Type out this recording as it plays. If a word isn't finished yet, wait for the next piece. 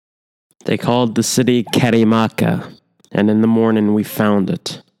They called the city Carimaca, and in the morning we found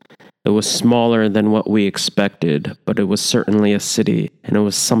it. It was smaller than what we expected, but it was certainly a city, and it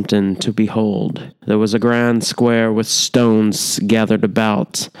was something to behold. There was a grand square with stones gathered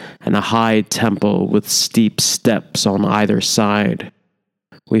about, and a high temple with steep steps on either side.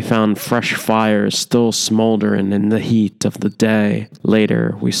 We found fresh fires still smoldering in the heat of the day.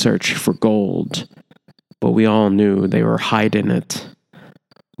 Later, we searched for gold, but we all knew they were hiding it.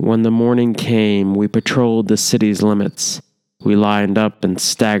 When the morning came, we patrolled the city's limits. We lined up in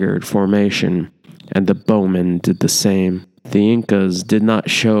staggered formation, and the bowmen did the same. The Incas did not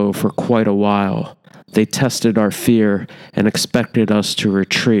show for quite a while. They tested our fear and expected us to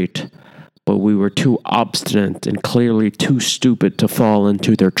retreat, but we were too obstinate and clearly too stupid to fall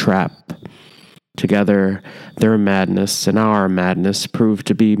into their trap. Together, their madness and our madness proved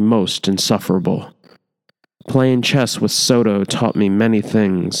to be most insufferable. Playing chess with Soto taught me many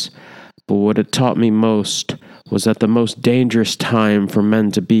things, but what it taught me most was that the most dangerous time for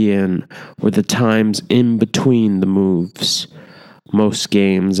men to be in were the times in between the moves. Most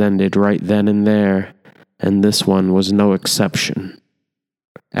games ended right then and there, and this one was no exception.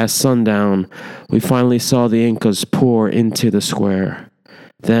 At sundown, we finally saw the Incas pour into the square.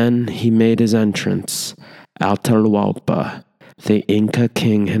 Then he made his entrance, Atahualpa, the Inca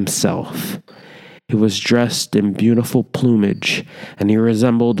king himself. He was dressed in beautiful plumage, and he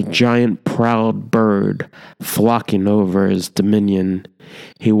resembled a giant proud bird flocking over his dominion.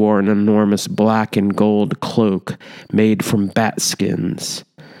 He wore an enormous black and gold cloak made from bat skins,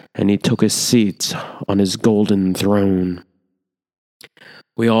 and he took his seat on his golden throne.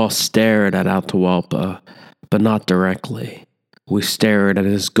 We all stared at Atahualpa, but not directly. We stared at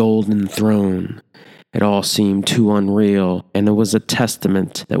his golden throne. It all seemed too unreal, and it was a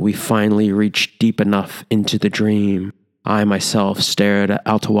testament that we finally reached deep enough into the dream. I myself stared at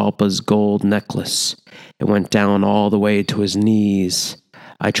Atahualpa's gold necklace. It went down all the way to his knees.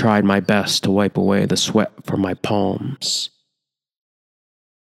 I tried my best to wipe away the sweat from my palms.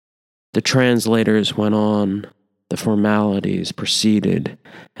 The translators went on. The formalities proceeded,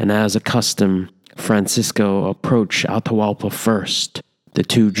 and as a custom, Francisco approached Atahualpa first. The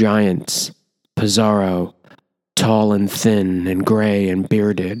two giants, Pizarro, tall and thin and gray and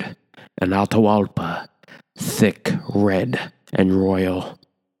bearded, and Atahualpa, thick, red, and royal.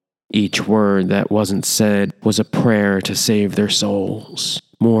 Each word that wasn't said was a prayer to save their souls.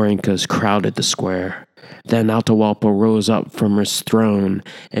 More Incas crowded the square. Then Atahualpa rose up from his throne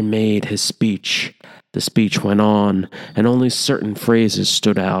and made his speech. The speech went on, and only certain phrases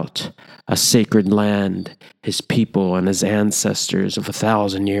stood out. A sacred land, his people, and his ancestors of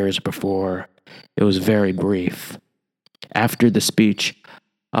 1,000 years before. It was very brief. After the speech,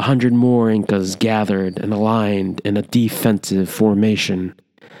 100 more Incas gathered and aligned in a defensive formation.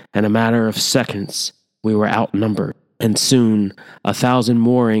 In a matter of seconds, we were outnumbered, and soon 1,000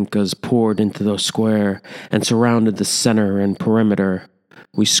 more Incas poured into the square and surrounded the center and perimeter.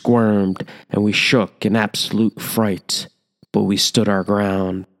 We squirmed and we shook in absolute fright, but we stood our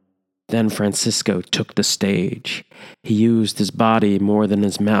ground. Then Francisco took the stage. He used his body more than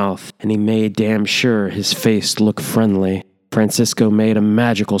his mouth, and he made damn sure his face looked friendly. Francisco made a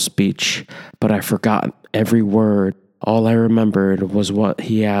magical speech, but I forgot every word. All I remembered was what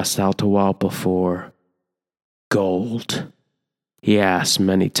he asked Atahualpa for. Gold. He asked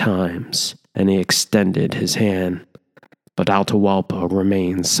many times, and he extended his hand, but Atahualpa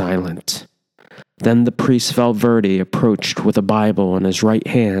remained silent. Then the priest Valverde approached with a Bible in his right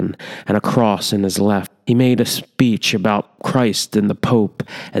hand and a cross in his left. He made a speech about Christ and the Pope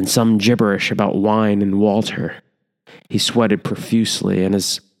and some gibberish about wine and water. He sweated profusely and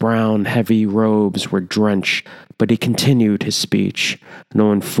his brown, heavy robes were drenched, but he continued his speech,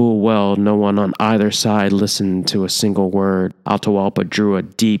 knowing full well no one on either side listened to a single word. Atahualpa drew a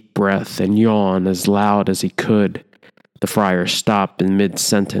deep breath and yawned as loud as he could. The friar stopped in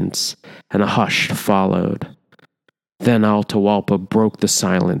mid-sentence, and a hush followed. Then Atahualpa broke the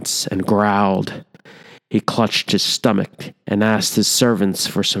silence and growled. He clutched his stomach and asked his servants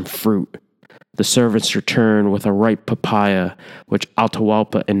for some fruit. The servants returned with a ripe papaya, which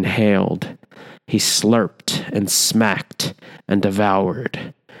Atahualpa inhaled. He slurped and smacked and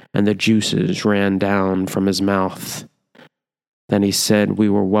devoured, and the juices ran down from his mouth. Then he said we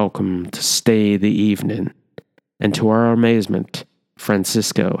were welcome to stay the evening. And to our amazement,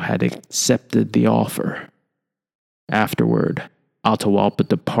 Francisco had accepted the offer. Afterward, Atahualpa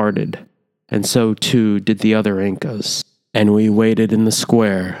departed, and so too did the other Incas, and we waited in the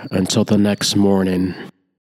square until the next morning.